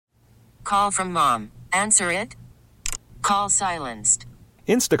Call from mom. Answer it. Call silenced.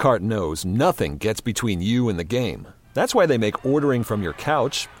 Instacart knows nothing gets between you and the game. That's why they make ordering from your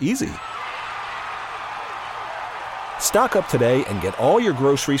couch easy. Stock up today and get all your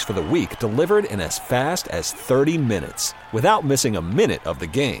groceries for the week delivered in as fast as 30 minutes without missing a minute of the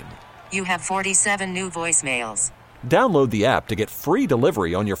game. You have 47 new voicemails. Download the app to get free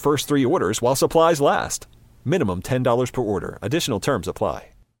delivery on your first 3 orders while supplies last. Minimum $10 per order. Additional terms apply.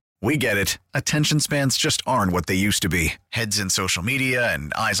 We get it. Attention spans just aren't what they used to be. Heads in social media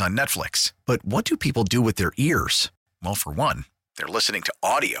and eyes on Netflix. But what do people do with their ears? Well, for one, they're listening to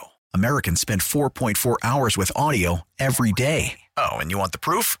audio. Americans spend 4.4 hours with audio every day. Oh, and you want the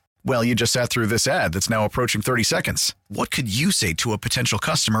proof? Well, you just sat through this ad that's now approaching 30 seconds. What could you say to a potential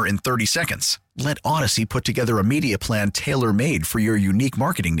customer in 30 seconds? Let Odyssey put together a media plan tailor-made for your unique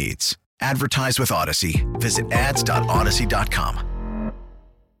marketing needs. Advertise with Odyssey. Visit ads.odyssey.com.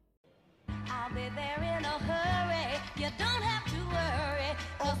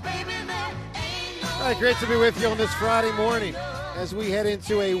 All right, great to be with you on this Friday morning as we head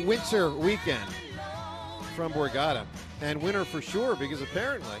into a winter weekend from Borgata. And winter for sure, because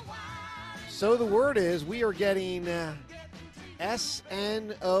apparently, so the word is, we are getting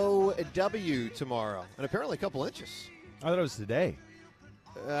SNOW tomorrow. And apparently a couple inches. I thought it was today.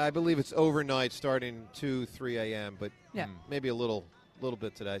 I believe it's overnight starting 2, 3 a.m., but maybe a little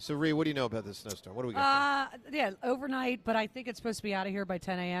bit today. So, Rhea, what do you know about this snowstorm? What do we got? Yeah, overnight, but I think it's supposed to be out of here by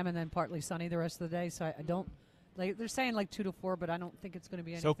 10 a.m. and then partly sunny the rest of the day. So I don't, like, they're saying like 2 to 4, but I don't think it's going to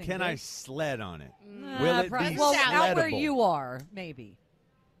be anything. So can big. I sled on it? Will it be well, sleddable? out where you are, maybe.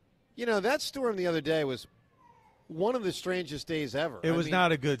 You know, that storm the other day was one of the strangest days ever. It was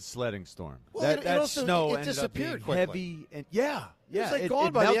not a good sledding storm. Well, that also, snow it ended up being disappeared quickly. heavy. And it was like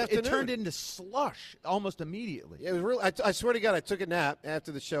gone by the afternoon. It turned into slush almost immediately. It was really. I swear to God, I took a nap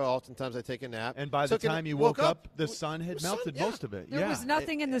after the show. Oftentimes, I take a nap. And by the time you woke up, the sun had melted most of it. There was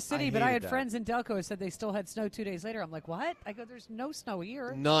nothing in the city, but I had that. friends in Delco who said they still had snow 2 days later. I'm like, what? I go, there's no snow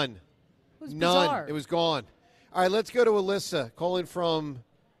here. None. It was None. bizarre. It was gone. All right, let's go to Alyssa, calling from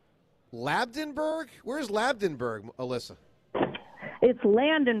Labdenburg. Where's Labdenburg, Alyssa? It's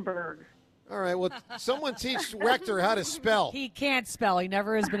Landenberg. All right, well, someone teach Wechter how to spell. He can't spell. He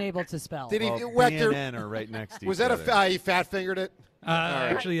never has been able to spell. Did he? Well, Wechter B and N are right next to was each that other. he fat fingered it?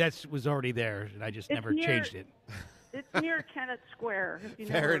 Actually, that was already there, and I just never changed it. It's near Kennett Square. If you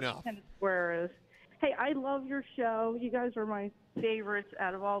know Fair where enough. Kennett Square is. Hey, I love your show. You guys are my favorites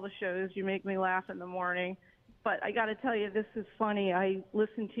out of all the shows. You make me laugh in the morning. But I got to tell you, this is funny. I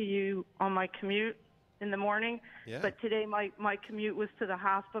listen to you on my commute in the morning. Yeah. But today my commute was to the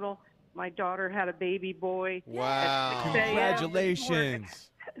hospital. My daughter had a baby boy. Wow. At 6 a.m.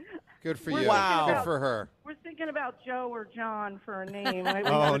 Congratulations. Good for We're you. Wow. Good for her. We're thinking about Joe or John for a name.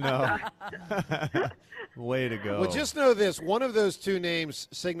 Oh, no. Way to go. Well, just know this. One of those two names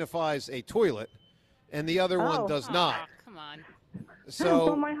signifies a toilet, and the other one does not. Come on. Well,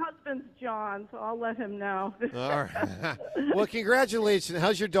 So, my husband's John, so I'll let him know. all right. Well, congratulations.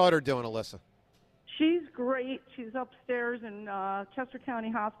 How's your daughter doing, Alyssa? She's great. She's upstairs in Chester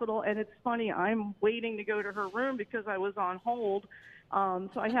County Hospital, and it's funny. I'm waiting to go to her room because I was on hold, so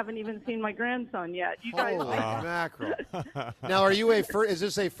I haven't even seen my grandson yet. You guys, Holy mackerel. Now, are you is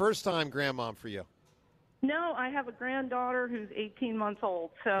this a first-time grandmom for you? No, I have a granddaughter who's 18 months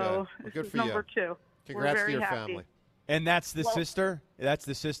old, so Well, this good is for you. number 2. Congrats We're to very your happy. family. And that's the sister? That's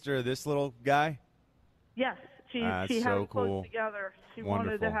the sister of this little guy? Yes, she That's had so them close cool. together. She wanted to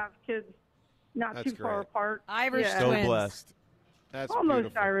Wonderful. have kids not That's too far great. apart. Irish Yeah. So twins. blessed. That's Almost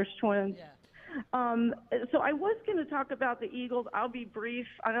beautiful. Irish twins. Yeah. So I was going to talk about the Eagles. I'll be brief.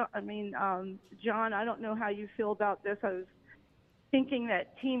 John, I don't know how you feel about this. I was thinking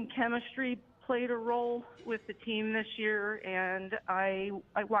that team chemistry played a role with the team this year, and I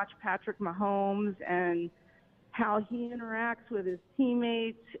watched Patrick Mahomes and how he interacts with his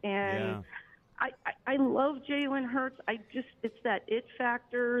teammates, and I love Jalen Hurts. It's that it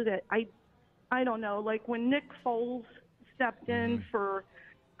factor that I don't know. Like when Nick Foles stepped in for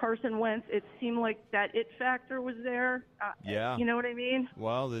Carson Wentz, it seemed like that it factor was there. Yeah. You know what I mean?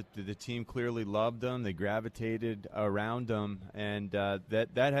 Well, the team clearly loved him. They gravitated around him, and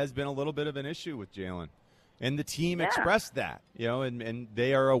that has been a little bit of an issue with Jalen. And the team expressed that, and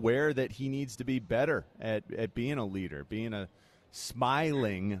they are aware that he needs to be better at being a leader, being a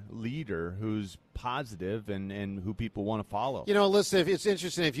smiling leader who's positive and who people want to follow. Listen, it's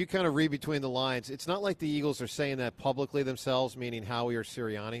interesting. If you kind of read between the lines, it's not like the Eagles are saying that publicly themselves, meaning Howie or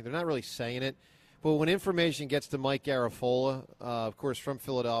Sirianni. They're not really saying it. But when information gets to Mike Garafolo, of course, from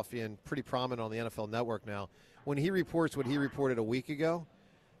Philadelphia and pretty prominent on the NFL Network now, when he reports what he reported a week ago,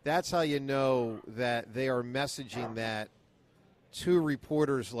 That's how you know that they are messaging that to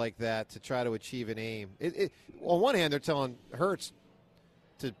reporters like that to try to achieve an aim. On one hand, they're telling Hurts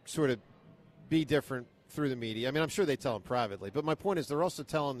to sort of be different through the media. I mean, I'm sure they tell him privately. But my point is they're also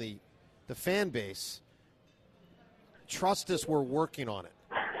telling the fan base, trust us, we're working on it.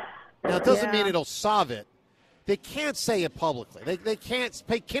 Now, it doesn't mean it'll solve it. They can't say it publicly. They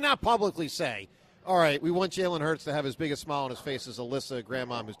cannot publicly say, all right, we want Jalen Hurts to have as big a smile on his face as Alyssa,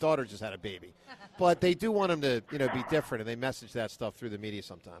 grandma, whose daughter just had a baby. But they do want him to, be different, and they message that stuff through the media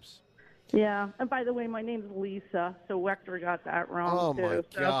sometimes. Yeah, and by the way, my name's Lisa, so Wechter got that wrong, too. Oh,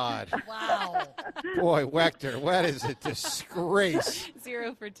 my God. Wow. Boy, Wechter, that is a disgrace.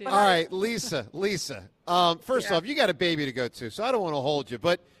 0 for 2. All right, Lisa. First off, you got a baby to go to, so I don't want to hold you,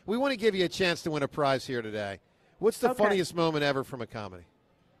 but we want to give you a chance to win a prize here today. What's the funniest moment ever from a comedy?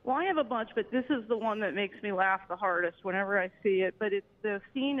 Well, I have a bunch, but this is the one that makes me laugh the hardest whenever I see it. But it's the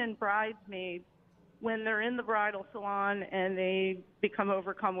scene in Bridesmaids when they're in the bridal salon and they become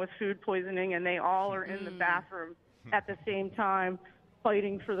overcome with food poisoning and they all are in the bathroom at the same time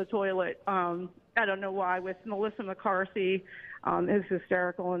fighting for the toilet. I don't know why. With Melissa McCarthy is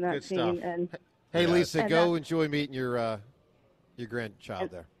hysterical in that Good scene. stuff. And hey, Lisa, go enjoy meeting your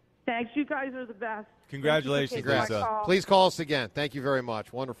grandchild there. Thanks. You guys are the best. Congratulations, Lisa. Please call us again. Thank you very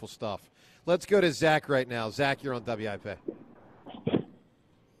much. Wonderful stuff. Let's go to Zach right now. Zach, you're on WIP.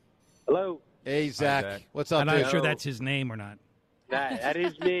 Hello. Hey, Zach. Hi, Zach. What's up, I'm not dude? sure that's his name or not. That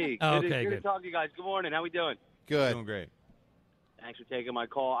is me. Oh, Good okay, to good. talk to you guys. Good morning. How we doing? Good. Doing great. Thanks for taking my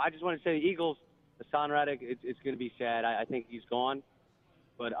call. I just want to say the Eagles, Hassan Reddick, it's going to be sad. I think he's gone.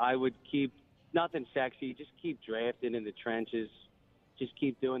 But I would keep nothing sexy. Just keep drafting in the trenches. Just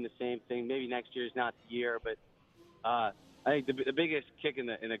keep doing the same thing. Maybe next year's not the year, but I think the biggest kick in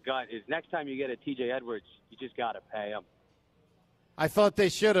the gut is next time you get a T.J. Edwards, you just got to pay him. I thought they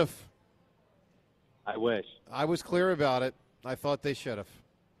should have. I wish. I was clear about it. I thought they should have.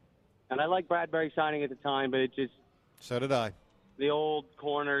 And I like Bradbury signing at the time, but it just So did I. the old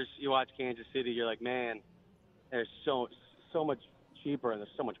corners. You watch Kansas City, you're like, man, they're so much cheaper and they're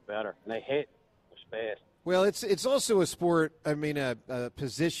so much better, and they hit fast. Well, it's also a sport, I mean, a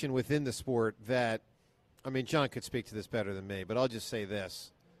position within the sport that, I mean, John could speak to this better than me, but I'll just say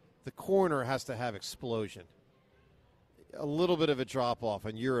this. The corner has to have explosion. A little bit of a drop-off,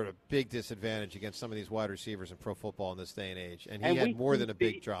 and you're at a big disadvantage against some of these wide receivers in pro football in this day and age. And he had more than a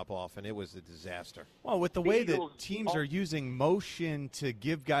big drop-off, and it was a disaster. Well, with the way that teams are using motion to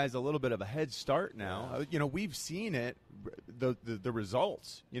give guys a little bit of a head start now, we've seen it, the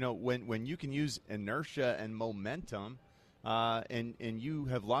results. When you can use inertia and momentum, and you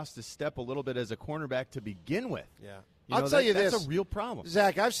have lost a step a little bit as a cornerback to begin with. Yeah. I'll tell you that's this. a real problem.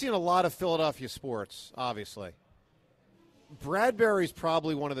 Zach, I've seen a lot of Philadelphia sports, obviously. Bradbury's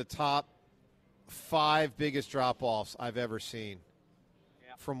probably one of the top 5 biggest drop-offs I've ever seen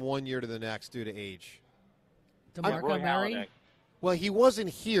from one year to the next due to age. DeMarco Murray? Well, he wasn't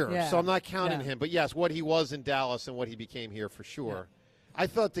here, Yeah. so I'm not counting Yeah. him. But, yes, what he was in Dallas and what he became here for sure. I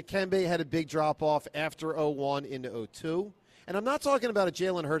thought Dikembe had a big drop-off after 01 into 02. And I'm not talking about a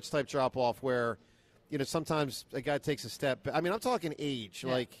Jalen Hurts type drop-off where, sometimes a guy takes a step. I mean, I'm talking age.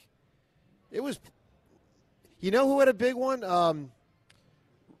 Yeah. Like, it was – you know who had a big one? Doc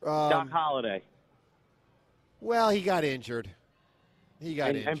Holliday. Well, he got injured. And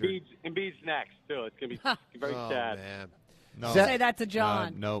Embiid's next, too. It's going to be very sad. Man. No. Say that to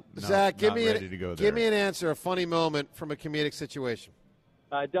John. Nope. Zach, give me an an answer, a funny moment from a comedic situation.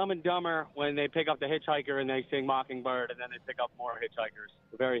 Dumb and Dumber, when they pick up the hitchhiker and they sing Mockingbird, and then they pick up more hitchhikers.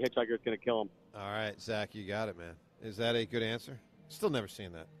 The very hitchhiker is going to kill him. All right, Zach, you got it, man. Is that a good answer? Still never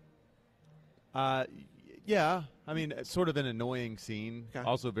seen that. Yeah. I mean, it's sort of an annoying scene. Okay.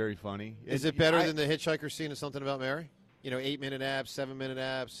 Also very funny. Is it better than the hitchhiker scene of Something About Mary? 8-minute abs, 7-minute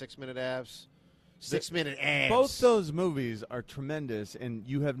abs, 6-minute abs. 6-minute abs. Both those movies are tremendous, and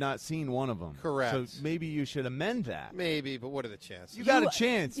you have not seen one of them. Correct. So maybe you should amend that. Maybe, but what are the chances? You got a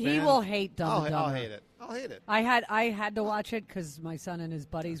chance, man. He will hate Dumb and I'll Dumber. hate it. I'll hate it. I had to watch it because my son and his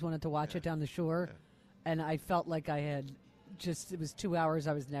buddies wanted to watch it down the shore, and I felt like I had it was 2 hours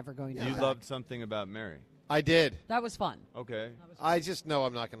I was never going to. You get loved back. Something About Mary. I did. That was fun. Okay. I just know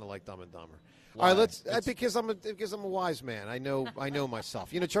I'm not going to like Dumb and Dumber. Why? All right, because I'm a wise man. I know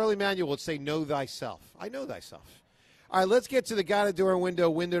myself. Charlie Manuel would say, "Know thyself." I know thyself. All right, let's get to the Guided Door and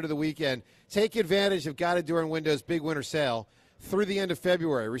window to the weekend. Take advantage of Guided Door and Windows' big winter sale through the end of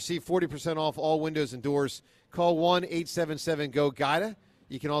February. Receive 40% off all windows and doors. Call 1-877-GO-GUIDA.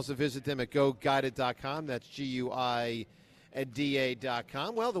 You can also visit them at GoGuided.com. That's GUIDA.com.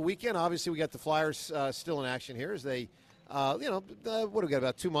 Well, the weekend, obviously, we got the Flyers still in action here as they What do we got,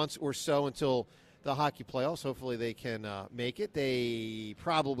 about 2 months or so until the hockey playoffs. Hopefully they can make it. They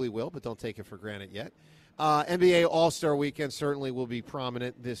probably will, but don't take it for granted yet. NBA All-Star Weekend certainly will be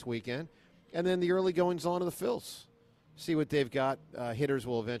prominent this weekend. And then the early goings-on of the Phils. See what they've got. Hitters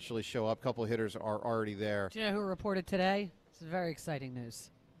will eventually show up. A couple of hitters are already there. Do you know who reported today? This is very exciting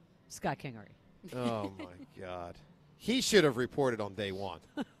news. Scott Kingery. Oh, my God. He should have reported on day one.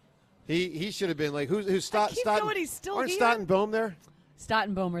 He should have been like, who's Stott? He's still aren't here. Stott and Bohm there? Stott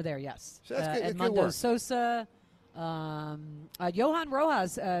and Bohm are there, yes. So that's good, Edmundo good work. Sosa. Johan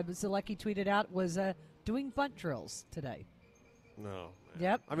Rojas, Zalecki tweeted out, was doing bunt drills today. No. Man.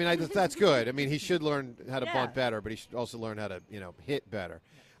 Yep. I mean, that's good. I mean, he should learn how to Yeah. bunt better, but he should also learn how to, hit better.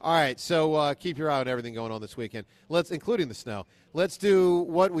 All right, so keep your eye on everything going on this weekend, including the snow. Let's do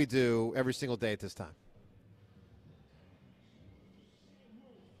what we do every single day at this time.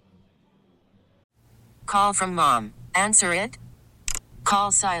 Call from mom. Answer it.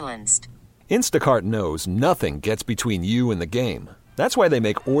 Call silenced. Instacart knows nothing gets between you and the game. That's why they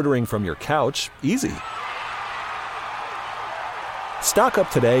make ordering from your couch easy. Stock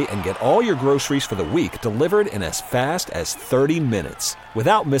up today and get all your groceries for the week delivered in as fast as 30 minutes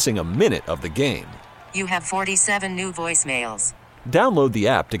without missing a minute of the game. You have 47 new voicemails. Download the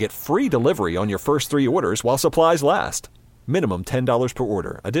app to get free delivery on your first 3 orders while supplies last. Minimum $10 per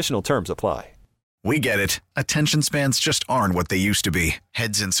order. Additional terms apply. We get it. Attention spans just aren't what they used to be.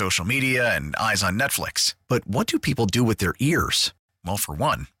 Heads in social media and eyes on Netflix. But what do people do with their ears? Well, for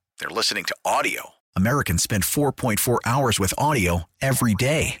one, they're listening to audio. Americans spend 4.4 hours with audio every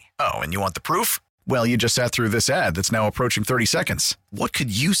day. Oh, and you want the proof? Well, you just sat through this ad that's now approaching 30 seconds. What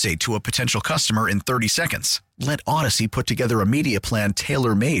could you say to a potential customer in 30 seconds? Let Odyssey put together a media plan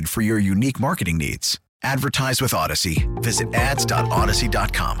tailor-made for your unique marketing needs. Advertise with Odyssey. Visit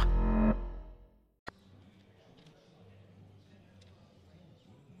ads.odyssey.com.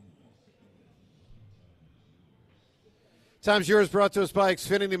 Time's yours, brought to us by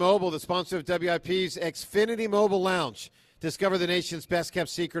Xfinity Mobile, the sponsor of WIP's Xfinity Mobile Lounge. Discover the nation's best-kept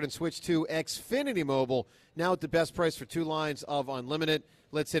secret and switch to Xfinity Mobile, now at the best price for 2 lines of unlimited.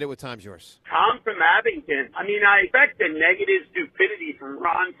 Let's hit it with Time's yours. Tom from Abington. I mean, I expect the negative stupidity from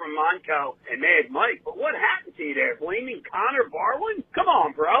Ron from Monco and Mad Mike, but what happened to you there? Blaming Connor Barwin? Come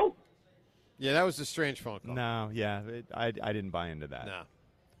on, bro. Yeah, that was a strange phone call. No, yeah, I didn't buy into that. No.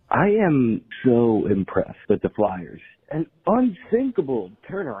 I am so impressed with the Flyers. An unthinkable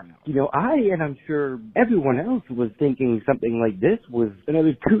turnaround. And I'm sure everyone else was thinking something like this was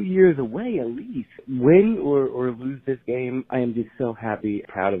another 2 years away at least. Win or lose this game, I am just so happy,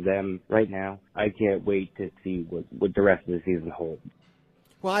 proud of them right now. I can't wait to see what the rest of the season holds.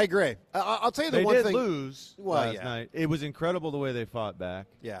 Well, I agree. I'll tell you the one thing. They did lose last night. It was incredible the way they fought back.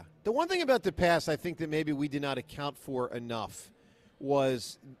 Yeah. The one thing about the past I think that maybe we did not account for enough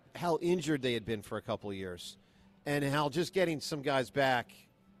was how injured they had been for a couple of years. And how just getting some guys back,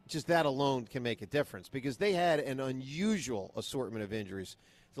 just that alone can make a difference because they had an unusual assortment of injuries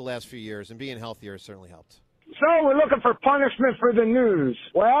the last few years, and being healthier certainly helped. So we're looking for punishment for the news.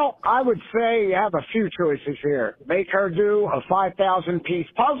 Well, I would say you have a few choices here. Make her do a 5,000-piece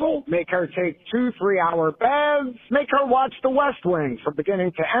puzzle, make her take 2 3-hour baths, make her watch The West Wing from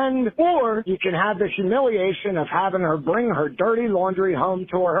beginning to end, or you can have the humiliation of having her bring her dirty laundry home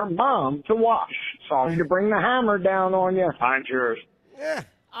to her mom to wash. Sorry to bring the hammer down on you. Find yours. Yeah.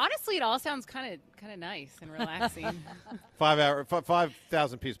 Honestly, it all sounds kind of nice and relaxing.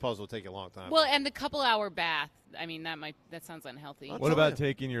 5,000-piece puzzle will take you a long time. Well, and the couple-hour bath. I mean, that sounds unhealthy. What about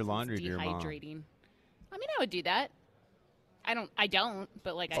taking your laundry to your mom? Dehydrating. I mean, I would do that. I don't,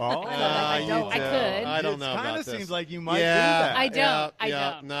 but like I could. I don't know. It kind of seems like you might do Yeah, that. I don't. I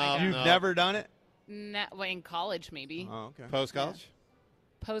yeah, don't. no, I don't. You've never done it? Well, in college, maybe. Oh, okay. Post-college?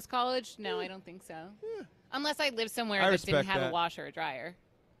 Post-college? No, I don't think so. Yeah. Unless I lived somewhere I that didn't respect have that. a washer or dryer.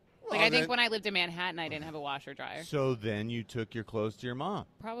 Well, I think when I lived in Manhattan, I didn't have a washer or dryer. So then you took your clothes to your mom.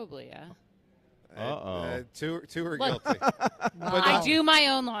 Probably, yeah. Two are Look, guilty. I do my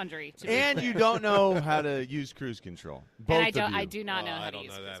own laundry. And you don't know how to use cruise control. Both And of you. I do not know how I to don't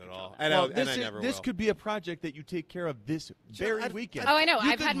use know cruise that at control. all. Well, Never this will. could be a project that you take care of this very weekend. Oh, I know.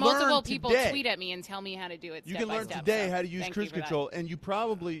 You I've could had multiple learn people today. tweet at me and tell me how to do it You step can by learn step, today so how to use thank cruise you for that. control, and you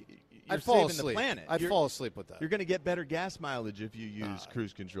probably you're I'd fall saving asleep. the planet. I'd fall asleep with that. You're going to get better gas mileage if you use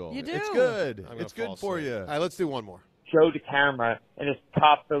cruise control. You do. It's good. I'm gonna It's good fall for asleep. you. All right, let's do one more. show the camera and his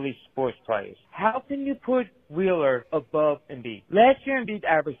top Philly sports players. How can you put Wheeler above Embiid? Last year, Embiid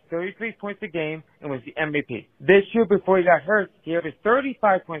averaged 33 points a game and was the MVP. This year, before he got hurt, he averaged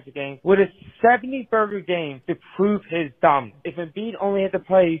 35 points a game with a 70-burger game to prove his dominance. If Embiid only had to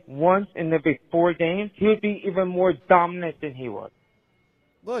play once in the big 4 games, he would be even more dominant than he was.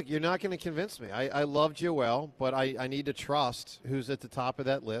 Look, you're not going to convince me. I love Joel, but I need to trust who's at the top of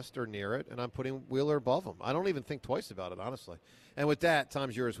that list or near it, and I'm putting Wheeler above him. I don't even think twice about it, honestly. And with that,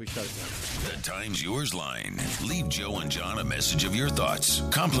 time's yours. We shut it down. The Time's Yours line. Leave Joe and John a message of your thoughts,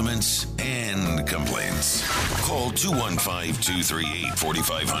 compliments, and complaints. Call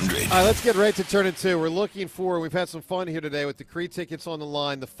 215-238-4500. All right, let's get right to turn it 2. We're looking for, we've had some fun here today with the Creed tickets on the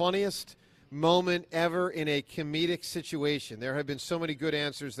line, the funniest moment ever in a comedic situation. There have been so many good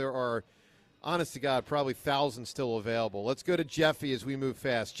answers. There are, honest to God, probably thousands still available. Let's go to Jeffy as we move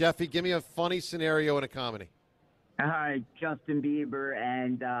fast. Jeffy, give me a funny scenario in a comedy. Hi, Justin Bieber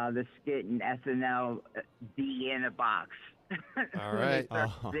and the skit in SNL, D in a Box. All right.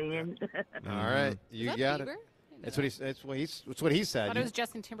 Singing. All right, you got Bieber? it. That's what he said. I thought it was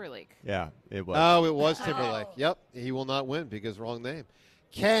Justin Timberlake. Yeah, it was. Oh, it was Timberlake. Yep, he will not win because wrong name.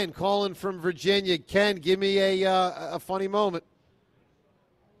 Ken, calling from Virginia. Ken, give me a funny moment.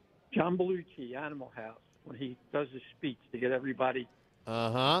 John Belushi, Animal House, when he does his speech to get everybody.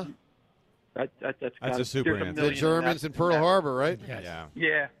 Uh-huh. That's a super answer. The Germans in Pearl Harbor, right?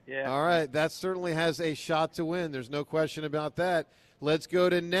 Yeah. All right, that certainly has a shot to win. There's no question about that. Let's go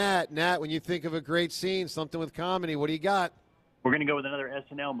to Nat. Nat, when you think of a great scene, something with comedy, what do you got? We're going to go with another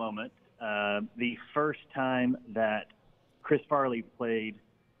SNL moment. The first time that Chris Farley played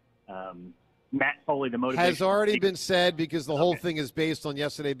Matt Foley, the motivational Has already been said because the whole thing is based on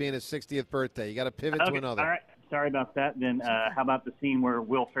yesterday being his 60th birthday. You got to pivot to another. All right. Sorry about that. Then how about the scene where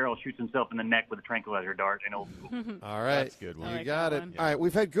Will Ferrell shoots himself in the neck with a tranquilizer dart in Old School? All right. That's a good one. You like got that it. one. All right,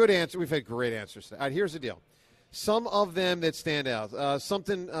 we've had good answers. We've had great answers today. All right, here's the deal. Some of them that stand out.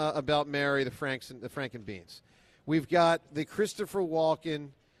 Something about Mary, the Franken Beans. We've got the Christopher Walken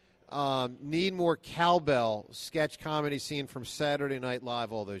Need More Cowbell sketch comedy scene from Saturday Night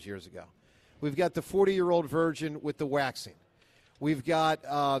Live all those years ago. We've got the 40-year-old virgin with the waxing. We've got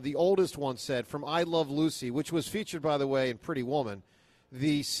the oldest one said from I Love Lucy, which was featured, by the way, in Pretty Woman.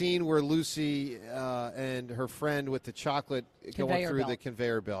 The scene where Lucy and her friend with the chocolate going through the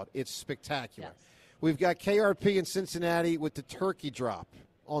conveyor belt. It's spectacular. Yes. We've got KRP in Cincinnati with the turkey drop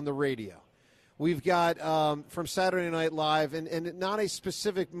on the radio. We've got from Saturday Night Live, and not a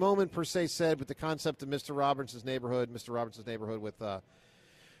specific moment per se said, but the concept of Mr. Robinson's Neighborhood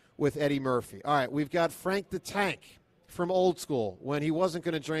with Eddie Murphy. All right, we've got Frank the Tank from Old School when he wasn't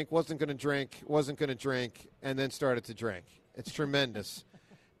going to drink, and then started to drink. It's tremendous.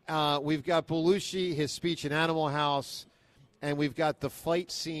 We've got Belushi, his speech in Animal House, and we've got the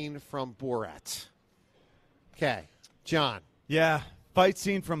fight scene from Borat. Okay, John. Yeah, fight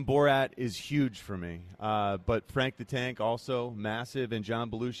scene from Borat is huge for me. But Frank the Tank also massive, and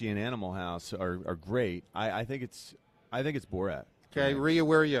John Belushi in Animal House are great. I think it's Borat. Okay, Rhea,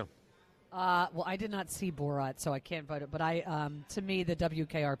 where are you? Well, I did not see Borat, so I can't vote it. But to me, the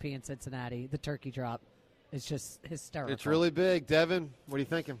WKRP in Cincinnati, the turkey drop, is just hysterical. It's really big. Devin, what are you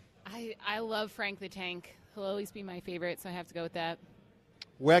thinking? I love Frank the Tank. He'll always be my favorite, so I have to go with that.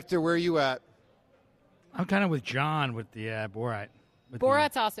 Wechter, where are you at? I'm kind of with John with the Borat.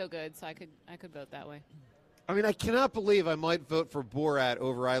 Borat's also good, so I could vote that way. I mean, I cannot believe I might vote for Borat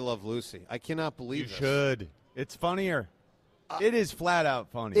over I Love Lucy. I cannot believe You this. should. It's funnier. It is flat out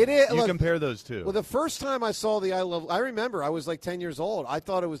funny. It is. You look, compare those two. Well, the first time I saw the I remember I was like 10 years old. I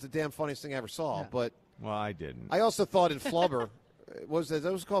thought it was the damn funniest thing I ever saw. But well, I didn't. I also thought in Flubber, that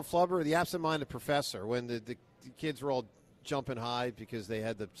was called Flubber, the absent-minded professor, when the kids were all jumping high because they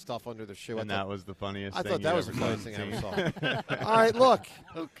had the stuff under their shoe. And that was the funniest I thing thought that you was the ever funniest thing I ever saw. seen. All right, look.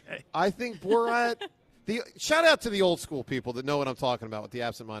 Okay. I think Borat. Shout out to the old school people that know what I'm talking about with the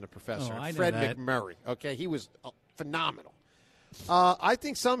absent-minded professor. Oh, I know Fred that. McMurray. Okay, he was phenomenal. I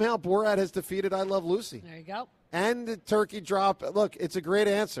think somehow Borat has defeated I Love Lucy. There you go. And the turkey drop. Look, it's a great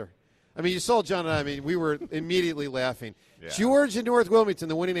answer. I mean, you saw John and I. I mean, we were immediately laughing. Yeah. George in North Wilmington,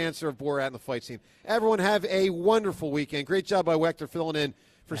 the winning answer of Borat in the fight scene. Everyone have a wonderful weekend. Great job by Wechter filling in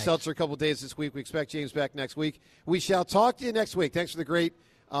for Seltzer a couple days this week. We expect James back next week. We shall talk to you next week. Thanks for the great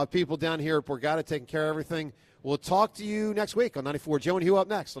people down here at Borgata taking care of everything. We'll talk to you next week on 94. Joe and Hugh up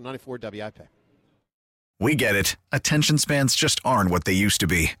next on 94 WIP. We get it. Attention spans just aren't what they used to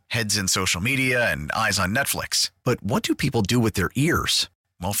be. Heads in social media and eyes on Netflix. But what do people do with their ears?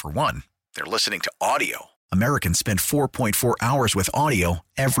 Well, for one, they're listening to audio. Americans spend 4.4 hours with audio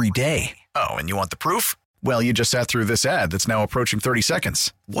every day. Oh, and you want the proof? Well, you just sat through this ad that's now approaching 30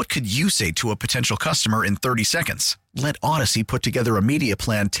 seconds. What could you say to a potential customer in 30 seconds? Let Odyssey put together a media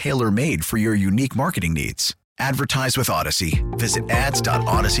plan tailor-made for your unique marketing needs. Advertise with Odyssey. Visit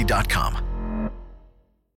ads.odyssey.com.